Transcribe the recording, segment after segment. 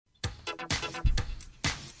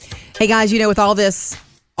Hey guys, with all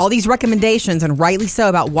these recommendations, and rightly so,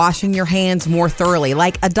 about washing your hands more thoroughly,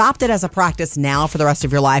 adopt it as a practice now for the rest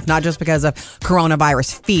of your life, not just because of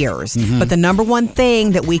coronavirus fears, but the number one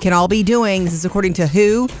thing that we can all be doing, this is according to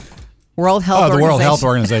WHO, World Health Organization. The World Health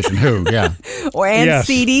Organization, WHO, yeah. And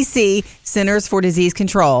CDC, Centers for Disease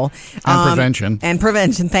Control. And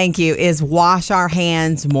prevention, thank you, is wash our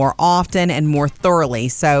hands more often and more thoroughly.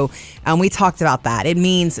 So we talked about that. It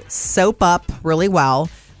means soap up really well.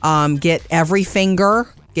 Get every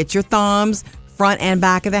finger, get your thumbs, front and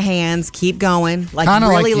back of the hands, keep going,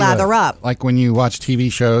 really lather up. Like when you watch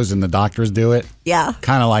TV shows and the doctors do it? Yeah.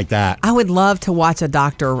 Kind of like that. I would love to watch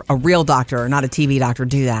a real doctor, not a TV doctor,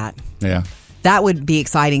 do that. Yeah. That would be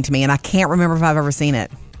exciting to me, and I can't remember if I've ever seen it.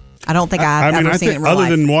 I don't think I've ever seen it in real life.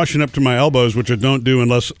 Other than washing up to my elbows, which I don't do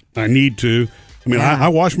unless I need to. I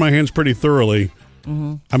wash my hands pretty thoroughly.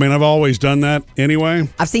 Mm-hmm. I've always done that anyway.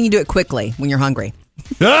 I've seen you do it quickly when you're hungry.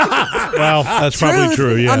 Well, that's probably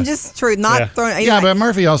true. Yeah, I'm just true. Not throwing. Yeah, but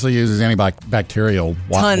Murphy also uses antibacterial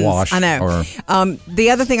wash. I know. The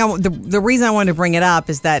other thing, the reason I wanted to bring it up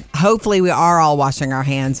is that hopefully we are all washing our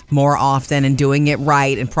hands more often and doing it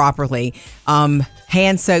right and properly.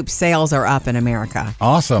 Hand soap sales are up in America.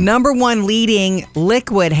 Awesome. Number one leading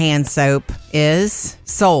liquid hand soap is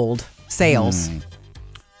sold sales.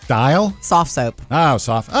 Dial? Soft soap. Oh,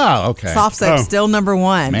 soft. Oh, okay. Soft soap still number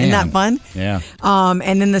one. Man. Isn't that fun? Yeah.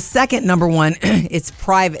 And then the second number one, it's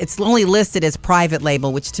private. It's only listed as private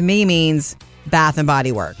label, which to me means Bath and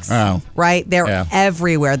Body Works. Oh. Right? They're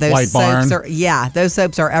everywhere. Those White soaps Barn. those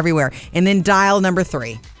soaps are everywhere. And then Dial number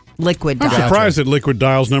 3. Liquid Dial. I'm surprised that Liquid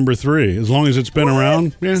Dial's number 3, as long as it's been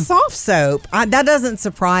around. Yeah. Soft soap, that doesn't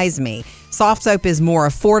surprise me. Soft soap is more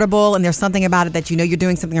affordable, and there's something about it that you're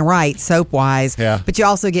doing something right, soap-wise. Yeah. But you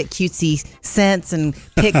also get cutesy scents and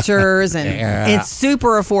pictures, and it's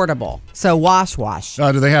super affordable. So wash.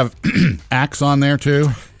 Do they have Axe on there, too?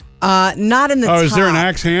 Not in the top. Oh, is there an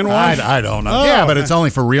Axe hand wash? I don't know. Yeah, but it's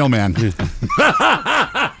only for real men.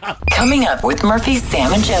 Coming up with Murphy,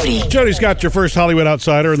 Sam, and Jody. Jody's got your first Hollywood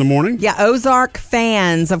Outsider in the morning. Yeah, Ozark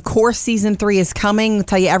fans, of course, season 3 is coming. We'll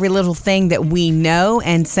tell you every little thing that we know.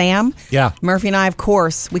 And Sam, Murphy and I, of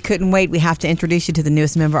course, we couldn't wait. We have to introduce you to the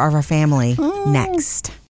newest member of our family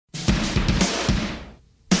next.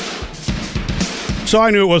 So I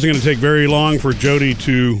knew it wasn't going to take very long for Jody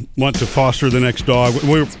to want to foster the next dog.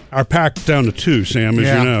 We are packed down to 2, Sam, as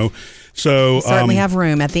you know. So we certainly have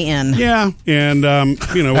room at the inn. Yeah, and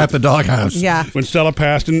at the doghouse. Yeah, when Stella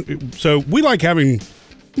passed, and so we like having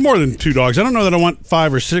more than 2 dogs. I don't know that I want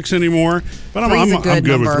 5 or 6 anymore, but I'm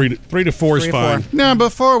good with 3 to 4 is fine. Now,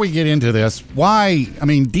 before we get into this, why?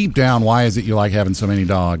 Deep down, why is it you like having so many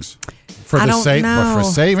dogs? For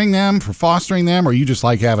saving them, for fostering them, or you just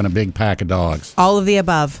like having a big pack of dogs? All of the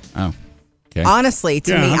above. Oh. Okay. Honestly,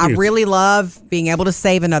 to me, I really love being able to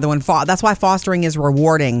save another one. That's why fostering is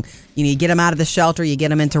rewarding. You get them out of the shelter, you get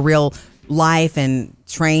them into real life and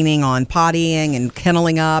training on pottying and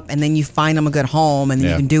kenneling up, and then you find them a good home, and you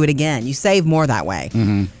can do it again. You save more that way.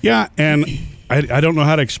 Mm-hmm. Yeah, and I don't know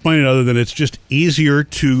how to explain it other than it's just easier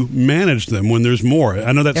to manage them when there's more.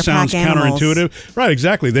 I know that sounds counterintuitive. Right,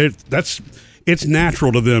 exactly. It's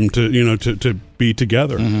natural to them to be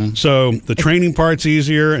together. Mm-hmm. So the training part's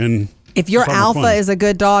easier, and if your alpha is a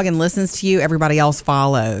good dog and listens to you, everybody else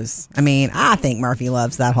follows. I think Murphy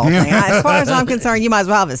loves that whole thing. As far as I'm concerned, you might as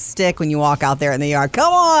well have a stick when you walk out there in the yard.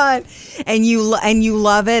 Come on, and you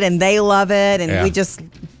love it, and they love it, and we just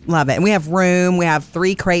love it. And we have room. We have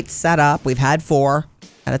 3 crates set up. We've had 4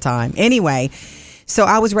 at a time. Anyway, so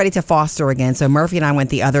I was ready to foster again. So Murphy and I went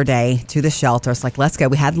the other day to the shelter. It's like, let's go.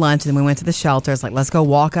 We had lunch, and then we went to the shelter. It's like, let's go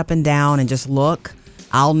walk up and down and just look.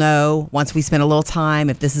 I'll know once we spend a little time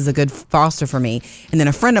if this is a good foster for me. And then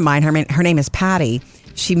a friend of mine, her name is Patty.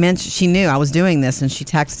 She knew I was doing this, and she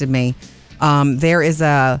texted me. There is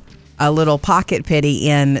a little pocket pitty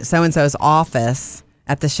in so and so's office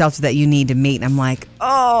at the shelter that you need to meet. And I'm like,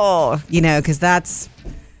 because that's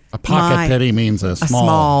a pocket pitty means a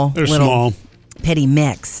small They're little small pitty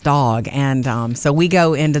mix dog. And so we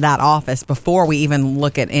go into that office before we even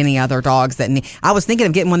look at any other dogs I was thinking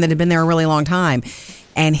of getting one that had been there a really long time.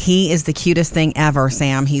 And he is the cutest thing ever,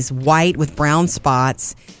 Sam. He's white with brown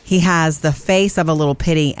spots. He has the face of a little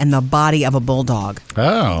pitty and the body of a bulldog.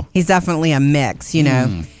 Oh. He's definitely a mix,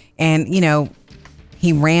 And,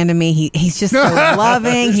 he ran to me. He's just so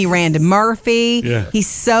loving. He ran to Murphy. Yeah. He's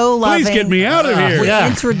so loving. Please get me out of here. We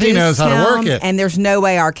introduced he knows how to work it. And there's no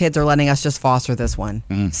way our kids are letting us just foster this one.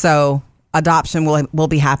 So adoption will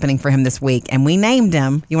be happening for him this week. And we named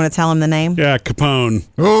him. You want to tell him the name? Yeah, Capone.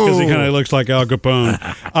 Because he kind of looks like Al Capone.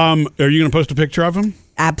 Are you going to post a picture of him?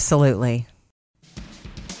 Absolutely.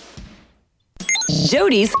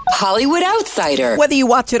 Jody's Hollywood Outsider. Whether you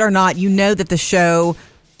watch it or not, you know that the show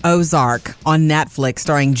Ozark on Netflix,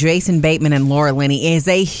 starring Jason Bateman and Laura Linney, is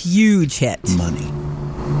a huge hit. Money.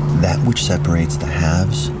 That which separates the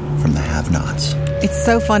haves from the have-nots. It's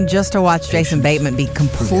so fun just to watch Jason Bateman be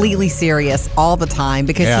completely serious all the time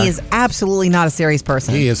because he is absolutely not a serious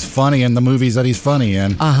person. He is funny in the movies that he's funny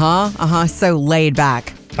in. So laid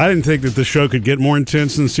back. I didn't think that the show could get more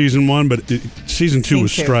intense than season 1, but season 2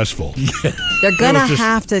 was stressful. They're going to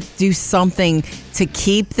have to do something to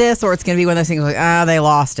keep this, or it's going to be one of those things like, they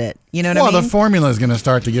lost it. You know what I mean? Well, the formula is going to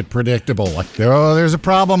start to get predictable. Like, there's a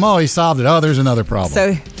problem. Oh, he solved it. Oh, there's another problem.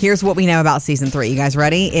 So here's what we know about season 3. You guys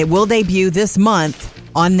ready? It will debut this month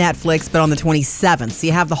on Netflix, but on the 27th. So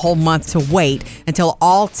you have the whole month to wait until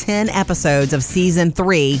all 10 episodes of season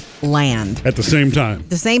 3 land. At the same time.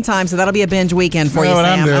 The same time, so that'll be a binge weekend for you,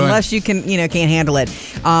 Sam. Unless you can't handle it.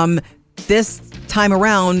 This time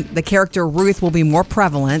around, the character Ruth will be more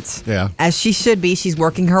prevalent. Yeah. As she should be. She's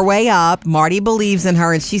working her way up. Marty believes in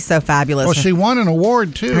her, and she's so fabulous. Well, she won an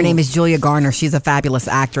award, too. Her name is Julia Garner. She's a fabulous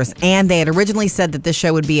actress. And they had originally said that this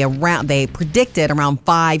show would be they predicted around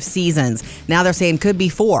 5 seasons. Now they're saying could be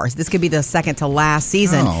 4. This could be the second to last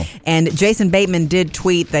season. Oh. And Jason Bateman did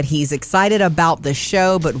tweet that he's excited about the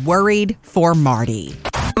show, but worried for Marty.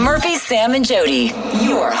 Murphy, Sam, and Jody,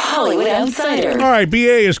 your Hollywood Outsider. All right,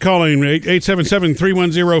 BA is calling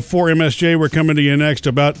 877-310-4MSJ. We're coming to you next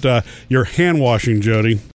about your hand washing,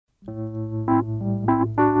 Jody.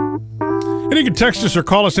 And you can text us or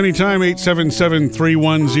call us anytime,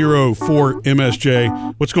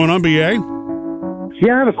 877-310-4MSJ. What's going on, BA?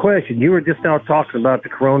 Yeah, I have a question. You were just now talking about the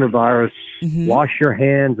coronavirus. Mm-hmm. Wash your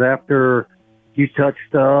hands after you touch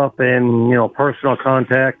stuff and, personal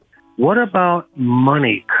contact. What about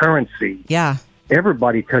money, currency? Yeah.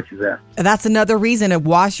 Everybody touches that. That's another reason to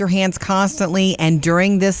wash your hands constantly. And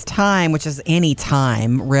during this time, which is any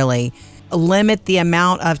time, really, limit the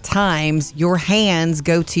amount of times your hands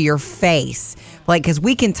go to your face. Like, because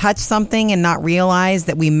we can touch something and not realize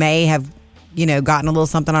that we may have, gotten a little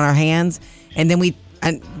something on our hands. And then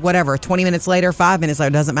 20 minutes later, 5 minutes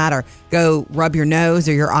later, doesn't matter. Go rub your nose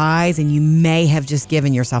or your eyes, and you may have just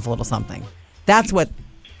given yourself a little something. That's what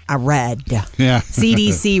I read. Yeah.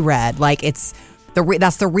 CDC read. Like, that's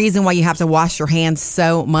the reason why you have to wash your hands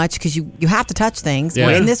so much, because you have to touch things. Yeah.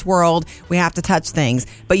 We're in this world, we have to touch things,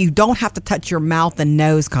 but you don't have to touch your mouth and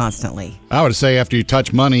nose constantly. I would say after you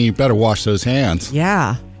touch money, you better wash those hands.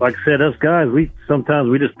 Yeah. Like I said, us guys, we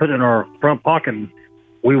just put it in our front pocket.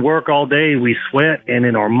 We work all day, we sweat, and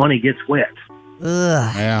then our money gets wet.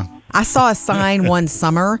 Ugh. Yeah. I saw a sign one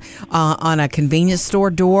summer on a convenience store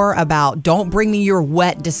door about "Don't bring me your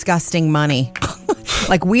wet, disgusting money."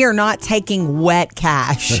 Like, we are not taking wet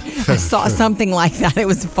cash. I saw something like that. It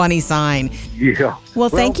was a funny sign. Yeah. Well,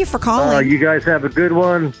 thank you for calling. You guys have a good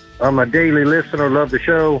one. I'm a daily listener. Love the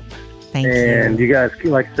show. Thank you. And you guys,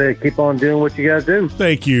 like I said, keep on doing what you guys do.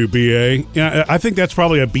 Thank you, BA. Yeah, I think that's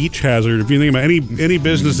probably a beach hazard. If you think about any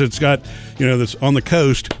business that's got, that's on the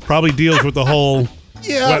coast, probably deals with the whole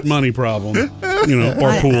wet money problem, or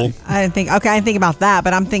pool. I think about that,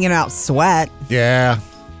 but I'm thinking about sweat. Yeah.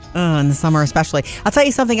 In the summer especially. I'll tell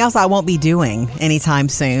you something else I won't be doing anytime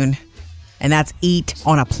soon, and that's eat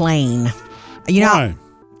on a plane. Why?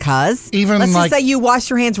 Because let's just say you wash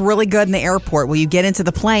your hands really good in the airport. Well, you get into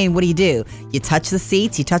the plane, what do? You touch the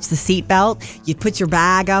seats, you touch the seat belt, you put your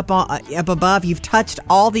bag up above, you've touched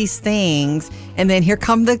all these things, and then here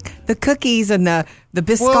come the cookies and the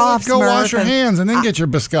Biscoffs. Well, go wash your hands and then get your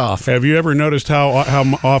Biscoff. Have you ever noticed how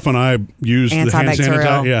often I use the hand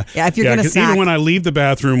sanitizer? Yeah, if you're going to snack. Even when I leave the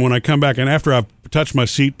bathroom, when I come back, and after I've touched my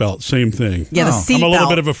seatbelt, same thing. Yeah, the seatbelt. I'm a little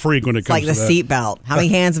bit of a freak when it comes to that. Like the seatbelt. How many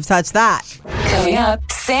hands have touched that? Coming up,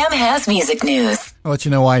 Sam has music news. I'll let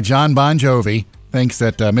you know why John Bon Jovi thinks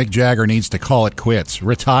that Mick Jagger needs to call it quits.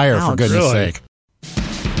 Retire, for goodness sake.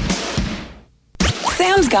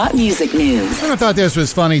 Sam's got music news. I thought this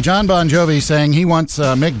was funny. John Bon Jovi saying he wants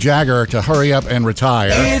Mick Jagger to hurry up and retire.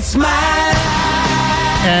 It's mine.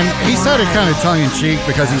 And he said it kind of tongue-in-cheek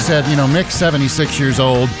because he said, Mick's 76 years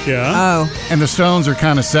old. Yeah. Oh. And the Stones are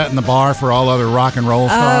kind of setting the bar for all other rock and roll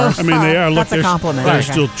stars. I mean, they are. Look, that's a compliment. They're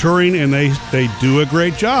still touring, and they do a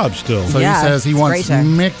great job still. So he says he wants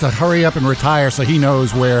Mick to hurry up and retire so he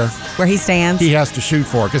knows where he stands. He has to shoot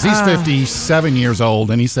for. Because he's 57 years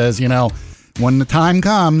old, and he says, when the time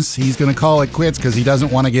comes, he's going to call it quits because he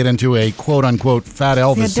doesn't want to get into a quote-unquote Fat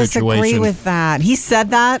Elvis situation. I disagree with that. He said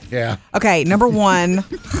that? Yeah. Okay, number one,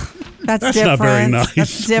 that's different. Not very nice.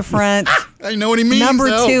 That's different. I know what he means. Number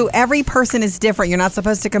two, every person is different. You're not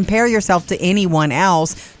supposed to compare yourself to anyone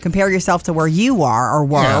else. Compare yourself to where you are or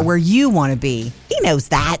where you want to be. He knows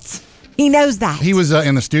that. He knows that. He was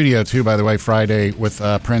in the studio, too, by the way, Friday with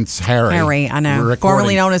Prince Harry. Harry, I know.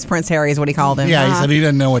 Formerly known as Prince Harry is what he called him. Yeah, he said he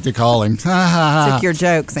didn't know what to call him. Took your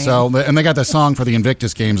joke, Sam. So, and they got the song for the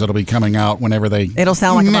Invictus Games that'll be coming out whenever they... It'll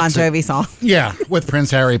sound like a Bon Jovi song. Yeah, with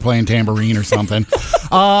Prince Harry playing tambourine or something.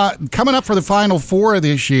 Coming up for the Final Four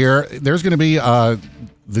this year, there's going to be...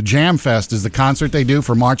 the Jam Fest is the concert they do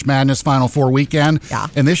for March Madness Final Four weekend. Yeah.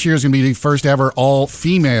 And this year is going to be the first ever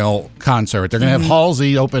all-female concert. They're going to have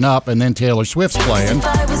Halsey open up, and then Taylor Swift's playing.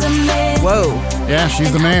 Whoa. Yeah,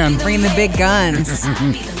 she's the man. Bringing the big guns.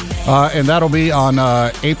 And that'll be on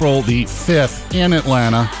April the 5th in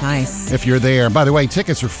Atlanta. Nice. If you're there. By the way,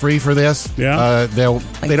 tickets are free for this. Yeah.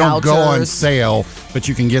 They don't go on sale, but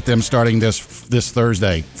you can get them starting this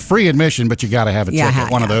Thursday. Free admission, but you got to have a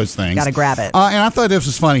ticket. One of those things. Got to grab it. And I thought this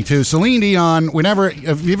was funny too. Celine Dion.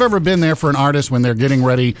 If you've ever been there for an artist when they're getting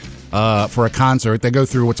ready for a concert, they go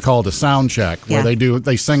through what's called a sound check, where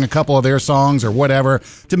they sing a couple of their songs or whatever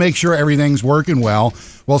to make sure everything's working well.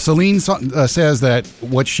 Well, Celine says that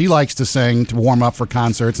what she likes to sing to warm up for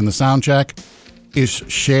concerts in the sound check is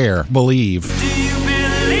Cher, Believe.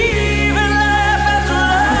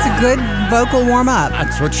 That's a good vocal warm up.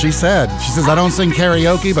 That's what she said. She says, I don't sing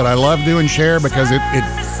karaoke, but I love doing Cher because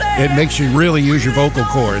it makes you really use your vocal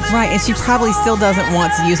cords. Right, and she probably still doesn't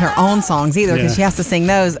want to use her own songs either because she has to sing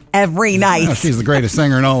those every night. Oh, she's the greatest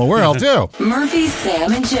singer in all the world, too. Murphy,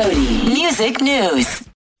 Sam, and Jody. Music news.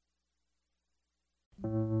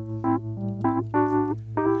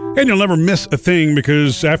 And you'll never miss a thing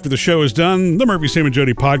because after the show is done, the Murphy, Sam, and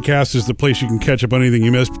Jody podcast is the place you can catch up on anything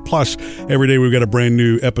you missed. Plus, every day we've got a brand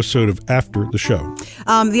new episode of After the Show.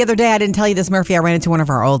 The other day, I didn't tell you this, Murphy, I ran into one of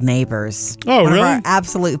our old neighbors. Oh, one really? Of our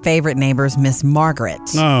absolute favorite neighbors, Miss Margaret.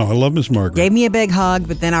 Oh, I love Miss Margaret. Gave me a big hug,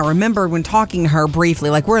 but then I remembered when talking to her briefly,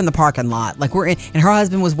 like we're in the parking lot, and her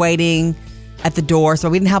husband was waiting at the door, so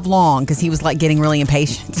we didn't have long because he was like getting really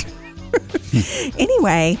impatient.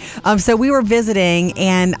 Anyway, so we were visiting,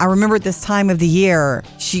 and I remember at this time of the year,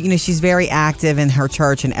 she's very active in her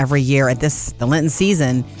church, and every year at the Lenten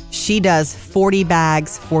season, she does 40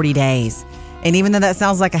 bags, 40 days. And even though that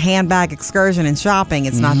sounds like a handbag excursion and shopping,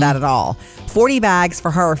 it's not that at all. 40 bags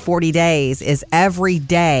for her, 40 days is every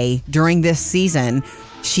day during this season.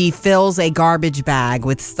 She fills a garbage bag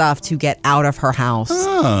with stuff to get out of her house.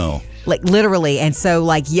 Oh. Like literally. And so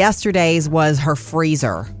like yesterday's was her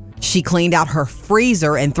freezer. She cleaned out her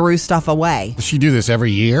freezer and threw stuff away. Does she do this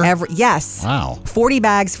every year? Yes. Wow. 40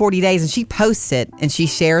 bags, 40 days. And she posts it and she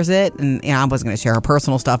shares it. And I wasn't going to share her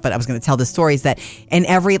personal stuff, but I was going to tell the stories that, and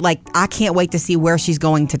I can't wait to see where she's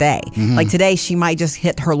going today. Mm-hmm. Like today, she might just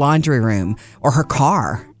hit her laundry room or her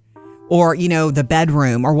car. Or, the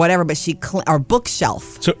bedroom or whatever, but or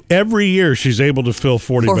bookshelf. So every year she's able to fill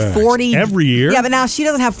 40 bags. 40 every year? Yeah, but now she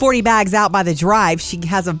doesn't have 40 bags out by the drive. She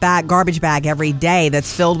has a garbage bag every day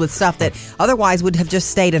that's filled with stuff that otherwise would have just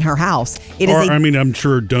stayed in her house. I'm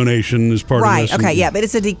sure donation is part of this. Right, okay, yeah, but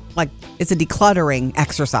it's a decluttering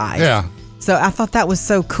exercise. Yeah. So I thought that was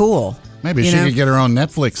so cool. Maybe she could get her own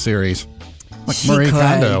Netflix series. Like Marie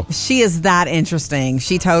Kondo. She is that interesting.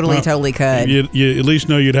 She totally could. You at least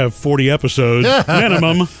know you'd have 40 episodes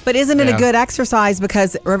minimum. But isn't it a good exercise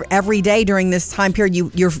because every day during this time period,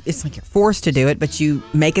 it's like you're forced to do it, but you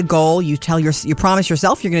make a goal, you promise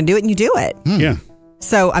yourself you're going to do it, and you do it. Yeah.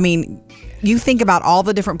 So, you think about all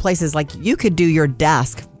the different places, like you could do your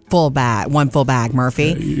desk one full bag,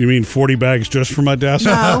 Murphy. You mean 40 bags just for my desk?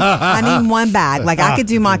 No, I mean one bag. Like I could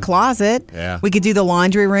do my closet. Yeah. We could do the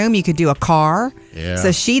laundry room. You could do a car. Yeah.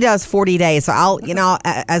 So she does 40 days. So I'll,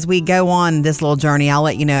 as we go on this little journey, I'll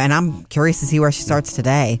let you know. And I'm curious to see where she starts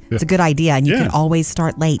today. It's a good idea. And you can always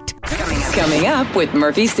start late. Coming up with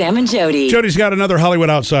Murphy, Sam, and Jody. Jody's got another Hollywood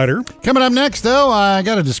outsider. Coming up next, though, I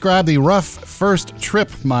got to describe the rough first trip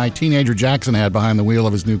my teenager Jackson had behind the wheel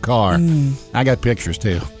of his new car. I got pictures,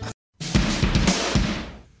 too.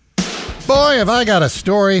 Boy, have I got a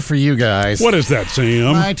story for you guys. What is that,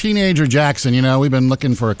 Sam? My teenager Jackson, we've been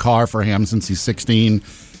looking for a car for him since he's 16.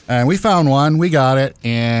 And we found one. We got it.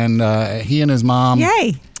 And he and his mom.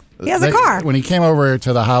 Yay. He has a car. When he came over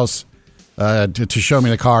to the house to show me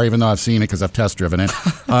the car, even though I've seen it because I've test driven it.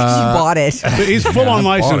 You bought it. He's full on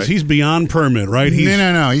license. He's beyond permit, right?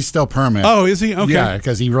 No. He's still permit. Oh, is he? Okay. Yeah,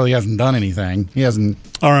 because he really hasn't done anything. He hasn't.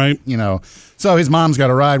 All right. So his mom's got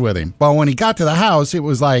to ride with him. But when he got to the house, it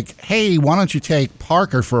was like, hey, why don't you take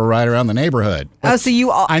Parker for a ride around the neighborhood? Oh, so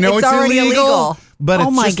I know it's already illegal. But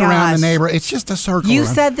it's just around the neighborhood. It's just a circle. You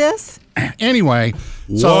said this? Anyway.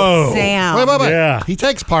 Whoa. Sam. Wait. Yeah. He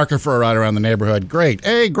takes Parker for a ride around the neighborhood. Great.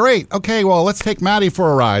 Hey, great. Okay, well, let's take Maddie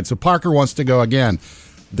for a ride. So Parker wants to go again.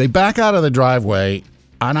 They back out of the driveway,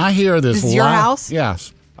 and I hear this. This is your house?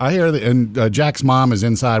 Yes. I hear and Jack's mom is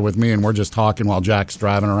inside with me, and we're just talking while Jack's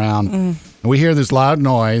driving around. And we hear this loud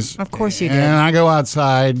noise. Of course you did. And I go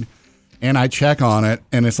outside, and I check on it,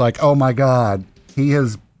 and it's like, oh, my God. He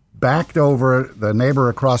has backed over the neighbor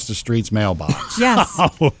across the street's mailbox. Yes.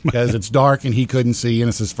 Because it's dark, and he couldn't see, and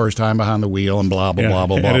it's his first time behind the wheel, and blah, blah, blah,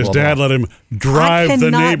 blah, blah. And his blah, dad blah. let him drive the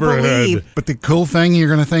neighborhood. believe- But the cool thing you're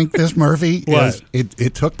going to think this, Murphy, What? is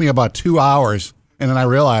it took me about 2 hours, and then I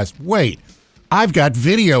realized, wait, I've got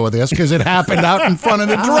video of this because it happened out in front of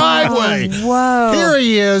the driveway. Whoa. Here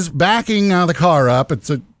he is backing the car up.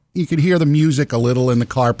 You can hear the music a little in the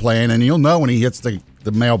car playing, and you'll know when he hits the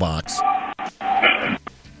mailbox.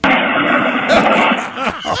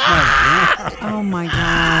 Oh my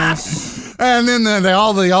gosh. And then they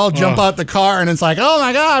all jump out the car, and it's like, oh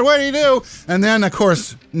my God, what do you do? And then, of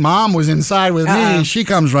course, Mom was inside with me. She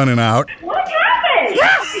comes running out. What happened?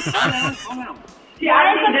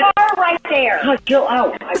 That is the car right there. Oh, chill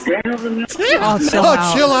out. I ran over the Oh, chill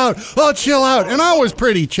out. Chill out. Oh, chill out. And I was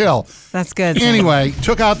pretty chill. That's good. Sam. Anyway,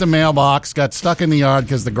 took out the mailbox, got stuck in the yard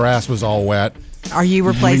because the grass was all wet. Are you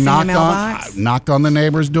replacing the mailbox? Knocked on the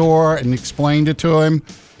neighbor's door and explained it to him.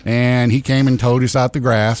 And he came and towed us out the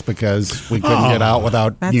grass because we couldn't get out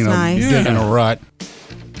without, That's nice. digging a rut.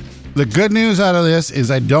 The good news out of this is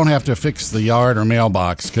I don't have to fix the yard or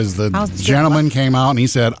mailbox because the gentleman came out and he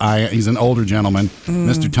said, he's an older gentleman,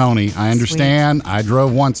 Mr. Tony. I understand. I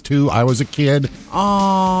drove once too. I was a kid.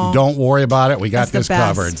 Oh. Don't worry about it. We got That's this the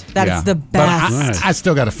best. covered. That's the best. But I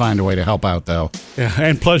still got to find a way to help out, though. Yeah,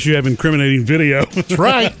 and plus you have incriminating video. That's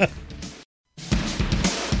right.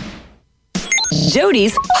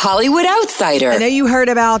 Jody's Hollywood Outsider. I know you heard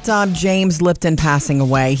about James Lipton passing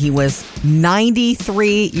away. He was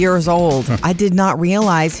 93 years old. I did not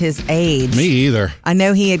realize his age. Me either. I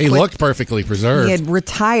know he He looked perfectly preserved. He had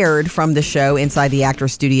retired from the show Inside the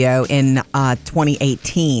Actors Studio in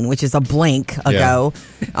 2018, which is a blink ago.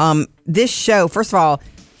 This show, first of all,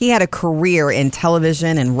 he had a career in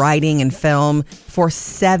television and writing and film for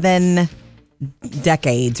 7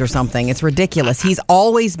 decades or something. It's ridiculous. He's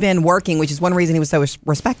always been working, which is one reason he was so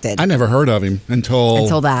respected. I never heard of him until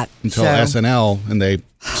SNL, and they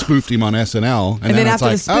spoofed him on SNL. And then it's after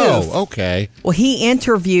like, the spoof, oh, okay. Well, he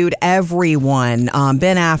interviewed everyone.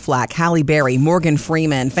 Ben Affleck, Halle Berry, Morgan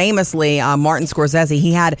Freeman, famously Martin Scorsese.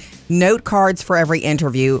 He had note cards for every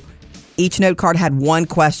interview. Each note card had one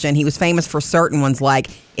question. He was famous for certain ones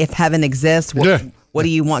like, if heaven exists, what do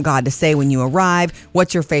you want God to say when you arrive?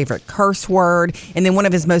 What's your favorite curse word? And then one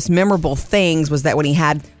of his most memorable things was that when he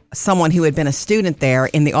had someone who had been a student there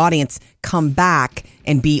in the audience come back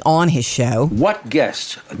and be on his show. What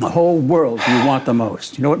guest in the whole world do you want the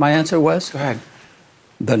most? You know what my answer was? Go ahead.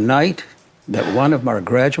 The night that one of our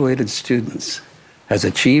graduated students has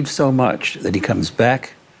achieved so much that he comes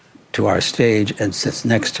back to our stage and sits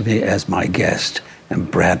next to me as my guest. And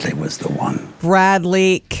Bradley was the one.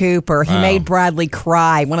 Bradley Cooper. He made Bradley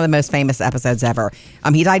cry. One of the most famous episodes ever.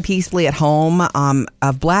 He died peacefully at home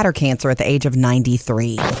of bladder cancer at the age of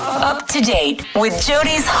 93. Up to date with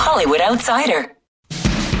Jody's Hollywood Outsider.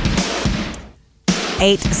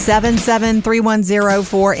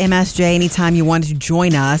 877-310-4MSJ. Anytime you want to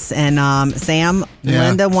join us. And Sam,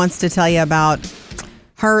 Linda wants to tell you about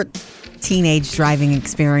her teenage driving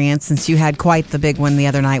experience since you had quite the big one the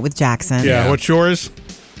other night with Jackson. Yeah, what's yours?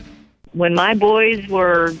 When my boys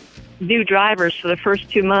were new drivers for the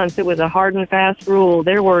first 2 months, it was a hard and fast rule.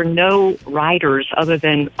 There were no riders other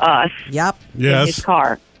than us Yep. in his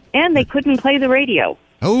car. And they couldn't play the radio.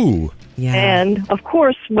 Oh. Yeah. And, of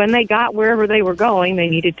course, when they got wherever they were going, they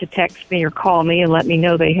needed to text me or call me and let me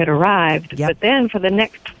know they had arrived. Yep. But then for the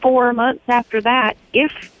next 4 months after that,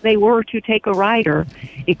 if they were to take a rider,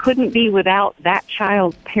 it couldn't be without that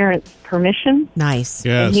child's parents' permission. Nice.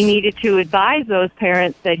 Yes. And he needed to advise those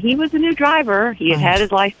parents that he was a new driver. He had had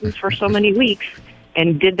his license for so many weeks.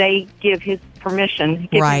 And did they give his permission,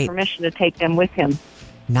 him permission to take them with him?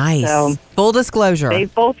 Nice. So, full disclosure.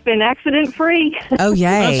 They've both been accident-free. Oh,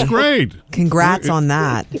 yay. That's great. Congrats on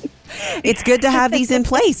that. It's good to have these in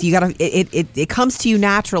place. You got to. It comes to you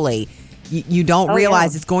naturally. You don't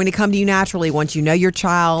realize it's going to come to you naturally once you know your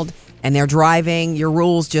child and they're driving. Your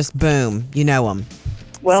rules just boom. You know them.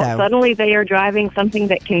 Well, suddenly they are driving something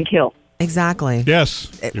that can kill. Exactly. Yes.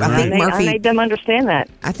 I think Murphy, I made them understand that.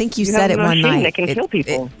 I think you said it one night. That can kill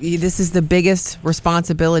people. This is the biggest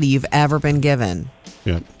responsibility you've ever been given.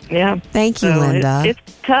 Yeah. Yeah. Thank you, So Linda. It's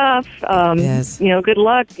tough. Yes. Good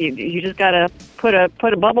luck. You just got to put a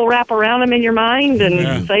bubble wrap around them in your mind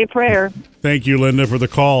and say a prayer. Thank you, Linda, for the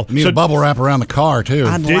call. Need a bubble wrap around the car, too.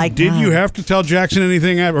 Did you have to tell Jackson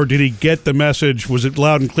anything, or did he get the message? Was it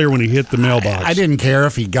loud and clear when he hit the mailbox? I didn't care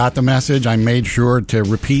if he got the message. I made sure to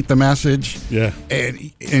repeat the message. Yeah.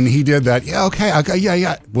 And he did that. Yeah, okay,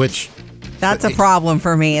 yeah. Which... That's a problem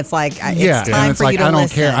for me. It's like, it's time and it's for like, you to I don't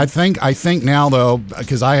listen. care. I think now, though,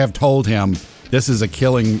 because I have told him this is a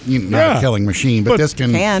killing, not a killing machine, but this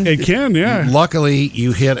can. It can, yeah. Luckily,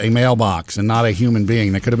 you hit a mailbox and not a human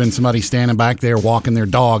being. There could have been somebody standing back there walking their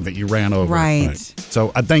dog that you ran over. Right.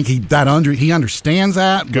 So I think he understands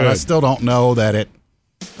that, but I still don't know that it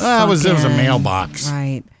was a mailbox.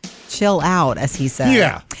 Right. Chill out, as he said.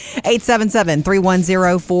 Yeah.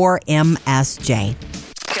 877-310-4MSJ.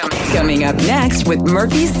 Coming up next with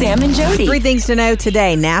Murphy, Sam, and Jody. 3 things to know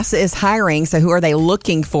today. NASA is hiring, so who are they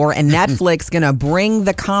looking for? And Netflix going to bring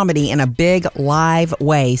the comedy in a big live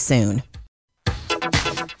way soon.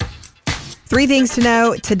 3 things to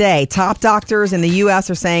know today. Top doctors in the U.S.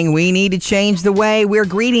 are saying we need to change the way we're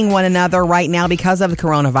greeting one another right now because of the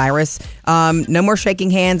coronavirus. No more shaking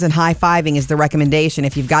hands and high-fiving is the recommendation.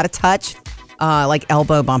 If you've got a touch, like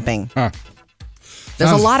elbow bumping. Huh.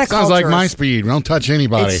 There's a lot of cultures. Sounds like my speed. Don't touch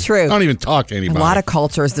anybody. It's true. Don't even talk to anybody. A lot of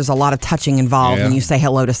cultures, there's a lot of touching involved when you say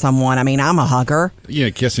hello to someone. I mean, I'm a hugger. Yeah,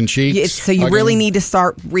 kissing cheeks. So you really need to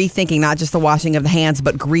start rethinking not just the washing of the hands,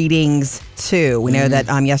 but greetings too. We know that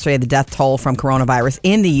yesterday the death toll from coronavirus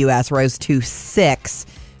in the U.S. rose to 6.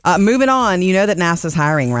 Moving on, you know that NASA's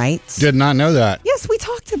hiring, right? Did not know that. Yes, we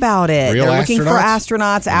talked about it. Real They're looking for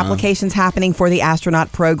astronauts? applications happening for the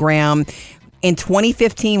astronaut program. In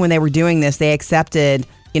 2015, when they were doing this, they accepted,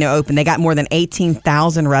 open. They got more than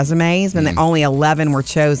 18,000 resumes, and only 11 were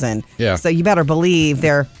chosen. Yeah. So you better believe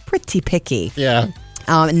they're pretty picky. Yeah.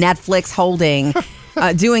 Netflix holding,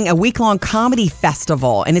 doing a week-long comedy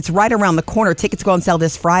festival, and it's right around the corner. Tickets go on sale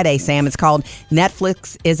this Friday, Sam. It's called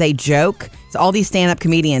Netflix is a Joke. It's all these stand-up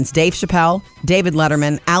comedians, Dave Chappelle, David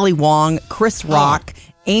Letterman, Ali Wong, Chris Rock,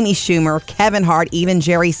 Amy Schumer, Kevin Hart, even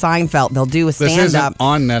Jerry Seinfeld. They'll do a stand-up. This isn't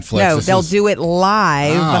on Netflix. No, they'll do it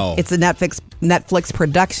live. Oh. It's a Netflix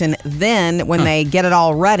production. Then, when they get it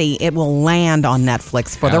all ready, it will land on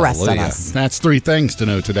Netflix for the rest of us. That's 3 things to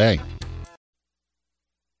know today.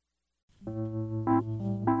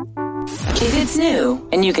 If it's new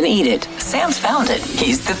and you can eat it, Sam's found it.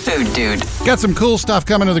 He's the food dude. Got some cool stuff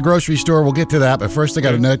coming to the grocery store. We'll get to that. But first, I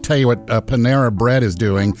got to tell you what Panera Bread is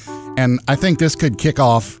doing. And I think this could kick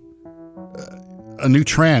off a new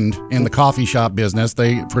trend in the coffee shop business. For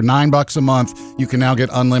 $9 a month, you can now get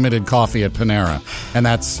unlimited coffee at Panera. And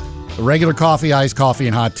that's regular coffee, iced coffee,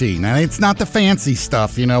 and hot tea. Now, it's not the fancy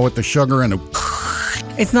stuff, with the sugar and the...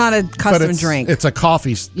 It's not a custom drink. It's a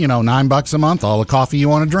coffee, $9 a month, all the coffee you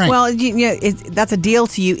want to drink. Well, that's a deal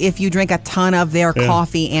to you if you drink a ton of their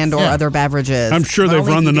coffee and or other beverages. I'm sure they've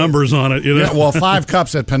run the numbers on it. Yeah, well, 5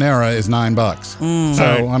 cups at Panera is $9.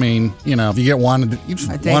 So, I mean, if you get one a day.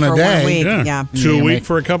 1 week. Yeah. 2 a week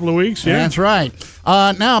for a couple of weeks. Yeah, that's right.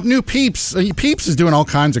 Now, new Peeps. Peeps is doing all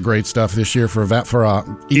kinds of great stuff this year for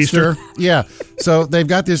Easter. Yeah. So they've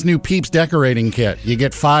got this new Peeps decorating kit. You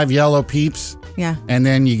get 5 yellow Peeps. Yeah. And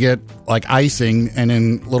then you get like icing and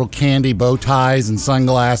then little candy bow ties and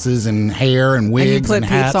sunglasses and hair and wigs and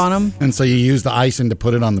hats. Peeps on them. And so you use the icing to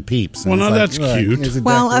put it on the Peeps. Well, now that's cute.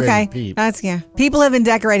 Well, okay. Peep. People have been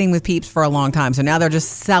decorating with Peeps for a long time, so now they're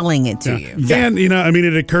just selling it to you. Yeah. And,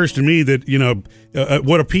 it occurs to me that,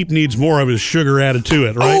 what a Peep needs more of is sugar added to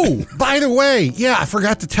it, right? Oh, by the way, I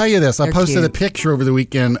forgot to tell you this. I posted a picture over the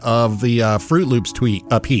weekend of the Fruit Loops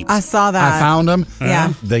Peeps. I saw that. I found them.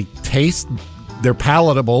 Yeah. They're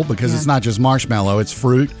palatable because it's not just marshmallow, it's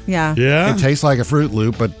fruit. Yeah. Yeah. It tastes like a Fruit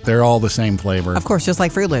Loop, but they're all the same flavor. Of course, just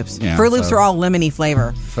like Fruit Loops. Yeah, Fruit Loops are all lemony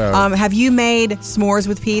flavor. So. Have you made s'mores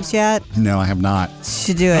with Peeps yet? No, I have not.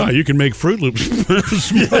 Should do it. Oh, you can make Fruit Loops.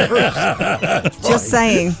 Just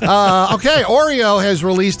saying. Okay, Oreo has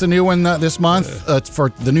released a new one this month for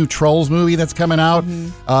the new Trolls movie that's coming out.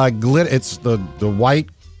 It's the white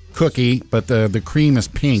cookie, but the cream is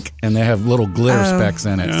pink, and they have little glitter specks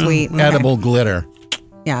in it. Sweet. Edible glitter.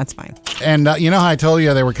 Yeah, it's fine. And you know how I told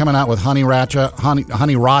you they were coming out with honey racha?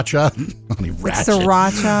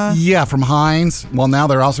 Sriracha? Yeah, from Heinz. Well, now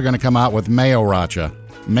they're also going to come out with mayo racha.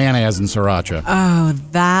 Mayonnaise and sriracha. Oh,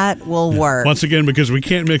 that will work. Once again, because we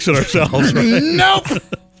can't mix it ourselves. Nope.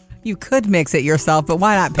 You could mix it yourself, but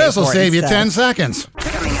why not pay This will for it save you instead? 10 seconds.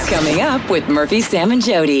 Coming up with Murphy, Sam, and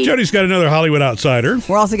Jody. Jody's got another Hollywood outsider.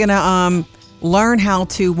 We're also going to learn how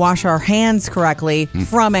to wash our hands correctly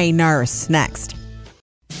from a nurse next.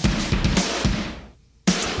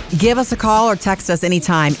 Give us a call or text us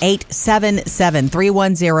anytime,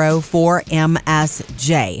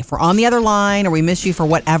 877-310-4MSJ. If we're on the other line or we miss you for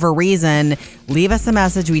whatever reason, leave us a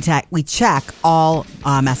message. We check all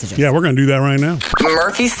messages. Yeah, we're going to do that right now.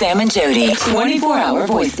 Murphy, Sam, and Jody, 24-hour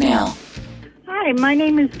voicemail. Hi, my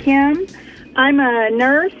name is Kim. I'm a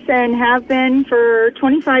nurse and have been for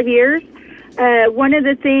 25 years. One of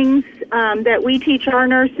the things that we teach our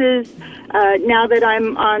nurses, now that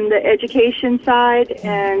I'm on the education side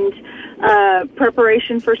and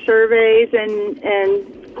preparation for surveys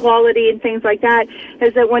and quality and things like that,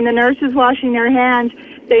 is that when the nurse is washing their hands,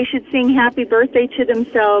 they should sing happy birthday to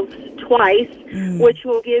themselves twice, which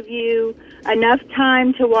will give you enough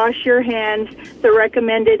time to wash your hands, the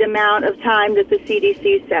recommended amount of time that the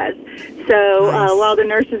CDC says. So while the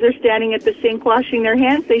nurses are standing at the sink washing their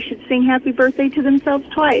hands, they should sing happy birthday to themselves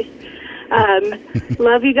twice.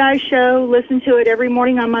 Love you guys' show. Listen to it every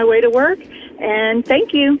morning on my way to work. And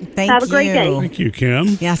thank you. Have a great day. Thank you,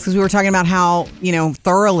 Kim. Yes, because we were talking about how,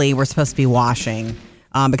 thoroughly we're supposed to be washing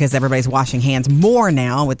because everybody's washing hands more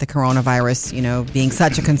now with the coronavirus, being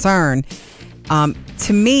such a concern.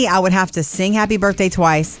 To me, I would have to sing happy birthday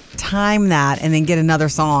twice, time that, and then get another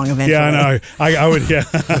song eventually. Yeah, I know. I would, yeah.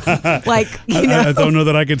 I don't know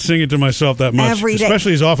that I could sing it to myself that much, every day.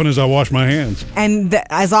 Especially as often as I wash my hands. And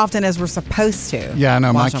as often as we're supposed to. Yeah, I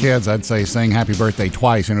know. My kids, I'd say sing happy birthday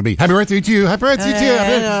twice, and it'd be happy birthday to you, happy birthday to you.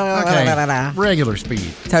 Okay, regular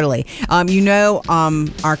speed. Totally.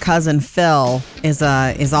 Our cousin Phil is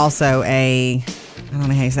also a... I don't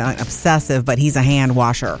know how you say it, obsessive, but he's a hand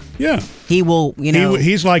washer. Yeah. He will,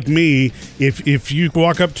 He's like me. If you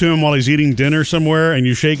walk up to him while he's eating dinner somewhere and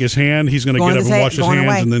you shake his hand, he's going to get up and wash his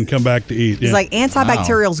hands and then come back to eat. He's like,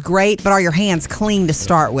 antibacterial's great, but are your hands clean to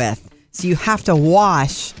start with? So you have to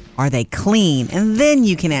wash. Are they clean? And then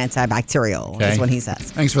you can antibacterial, is what he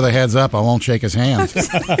says. Thanks for the heads up. I won't shake his hand.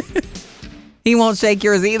 He won't shake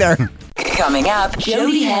yours either. Coming up,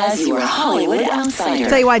 Jody has your Hollywood Outsider.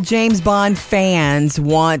 Tell you why James Bond fans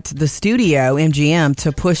want the studio, MGM,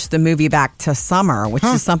 to push the movie back to summer, which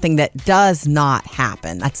is something that does not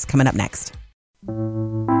happen. That's coming up next.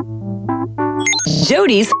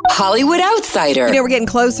 Jody's Hollywood Outsider. We're getting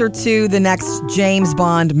closer to the next James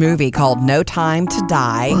Bond movie called No Time to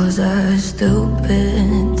Die. Was I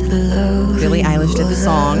stupid to love Billie Eilish did the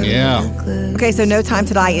song. Yeah. Okay, so No Time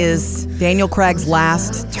to Die is Daniel Craig's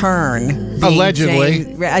last turn.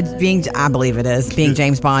 Allegedly. I believe it is, being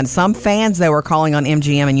James Bond. Some fans, though, are calling on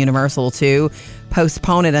MGM and Universal to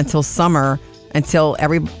postpone it until summer, until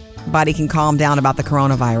everybody can calm down about the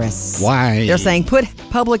coronavirus. Why? They're saying put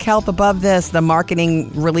public health above this, the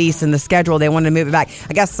marketing release and the schedule. They wanted to move it back.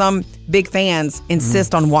 I guess some big fans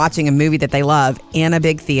insist on watching a movie that they love in a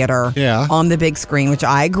big theater on the big screen, which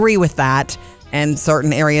I agree with that. And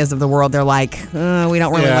certain areas of the world, they're like, we don't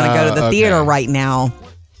really want to go to the theater right now.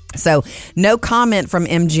 So no comment from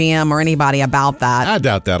MGM or anybody about that. I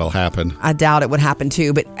doubt that'll happen. I doubt it would happen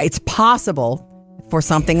too, but it's possible for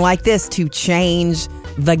something like this to change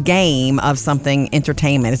the game of something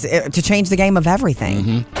entertainment. To change the game of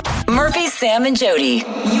everything. Murphy, Sam, and Jody,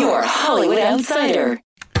 your Hollywood Outsider.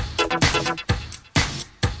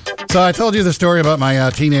 So I told you the story about my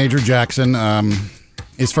teenager, Jackson.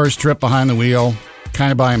 His first trip behind the wheel,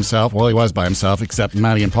 kind of by himself. Well, he was by himself, except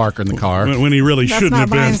Maddie and Parker in the car. When he really shouldn't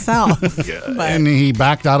have been. That's not by himself. And he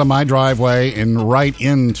backed out of my driveway and right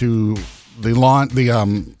into the lawn,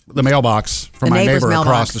 the mailbox for my neighbor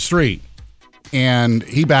across the street. And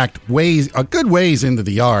he backed a good ways into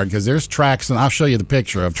the yard because there's tracks, and I'll show you the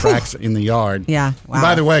picture of tracks in the yard. Yeah. Wow.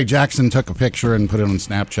 By the way, Jackson took a picture and put it on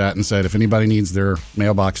Snapchat and said, if anybody needs their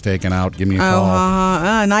mailbox taken out, give me a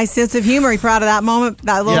call. Nice sense of humor. He proud of that moment.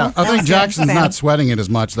 I think Jackson's not sweating it as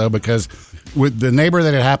much, though, because with the neighbor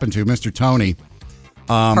that it happened to, Mr. Tony.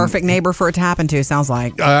 Perfect neighbor for it to happen to, sounds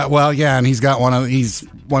like. And he's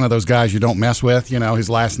one of those guys you don't mess with. His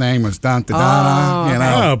last name was Donna.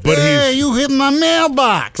 But you hit my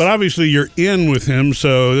mailbox. But obviously you're in with him,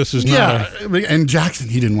 so this is not. And Jackson,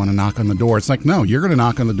 he didn't want to knock on the door. It's like, no, you're going to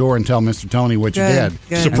knock on the door and tell Mr. Tony what you did.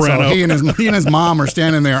 Soprano. And so he and his mom are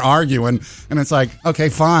standing there arguing, and it's like, okay,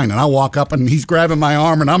 fine. And I walk up, and he's grabbing my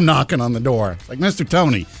arm, and I'm knocking on the door. It's like, Mr.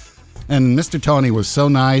 Tony. And Mr. Tony was so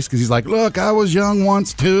nice because he's like, look, I was young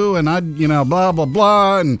once too, and I, blah, blah,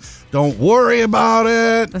 blah, and don't worry about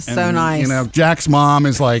it. That's so nice. Jack's mom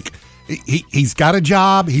is like, he's got a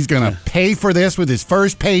job. He's going to pay for this with his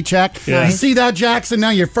first paycheck. Yeah. You see that, Jackson? Now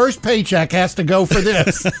your first paycheck has to go for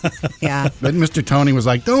this. Yeah. But Mr. Tony was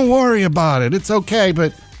like, don't worry about it. It's okay.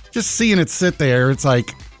 But just seeing it sit there, it's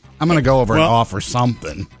like, I'm going to go over and offer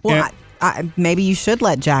something. Well, maybe you should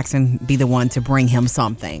let Jackson be the one to bring him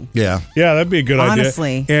something. Yeah. Yeah, that'd be a good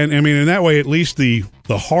Honestly. idea. And I mean, in that way, at least the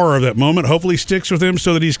horror of that moment hopefully sticks with him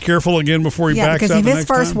so that he's careful again before he backs because out if the his next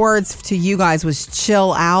first time. words to you guys was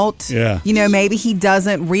chill out, maybe he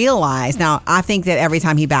doesn't realize. Now, I think that every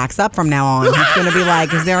time he backs up from now on, he's going to be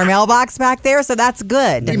like, is there a mailbox back there? So that's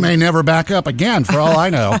good. He may never back up again, for all I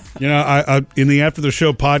know. I in the After the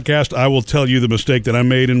Show podcast, I will tell you the mistake that I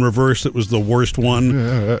made in reverse that was the worst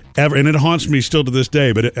one ever. And it haunts me still to this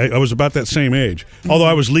day, but I was about that same age. Although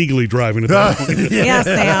I was legally driving at that point. Yeah,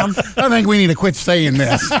 Sam. I think we need to quit saying this.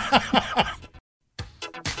 And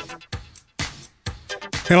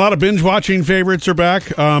a lot of binge-watching favorites are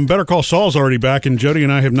back. Better Call Saul's already back, and Jody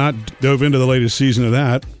and I have not dove into the latest season of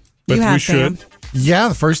that. But You have, we should. Sam. Yeah,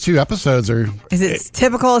 the first 2 episodes are... Is it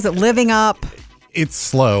typical? Is it living up? It's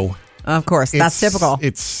slow. Of course, that's typical.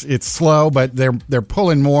 It's slow, but they're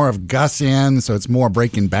pulling more of Gus in, so it's more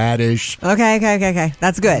Breaking Bad-ish. Okay.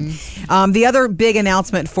 That's good. The other big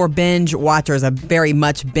announcement for binge watchers, a very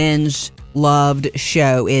much binge-loved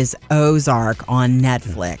show, is Ozark on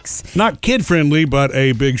Netflix. Not kid-friendly, but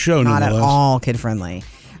a big show Not nonetheless. at all kid-friendly.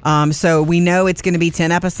 So we know it's going to be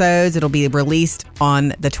 10 episodes. It'll be released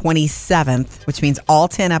on the 27th, which means all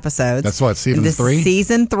 10 episodes. That's what, season 3?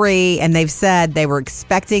 Season 3, and they've said they were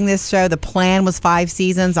expecting this show. The plan was 5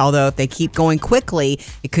 seasons, although if they keep going quickly,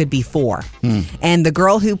 it could be 4. And the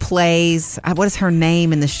girl who plays, what is her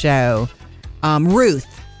name in the show? Ruth.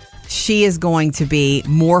 She is going to be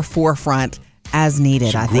more forefront as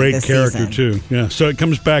needed, I think, Great this character, season. too. Yeah, so it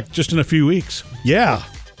comes back just in a few weeks. Yeah.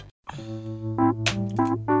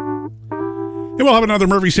 And we'll have another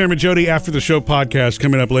Murphy, Sam, and Jody After the Show podcast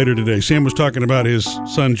coming up later today. Sam was talking about his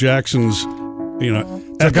son Jackson's,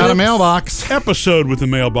 I got a mailbox. Episode with the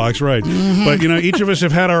mailbox, right. But, each of us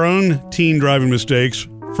have had our own teen driving mistakes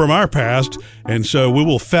from our past, and so we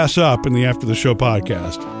will fess up in the After the Show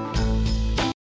podcast.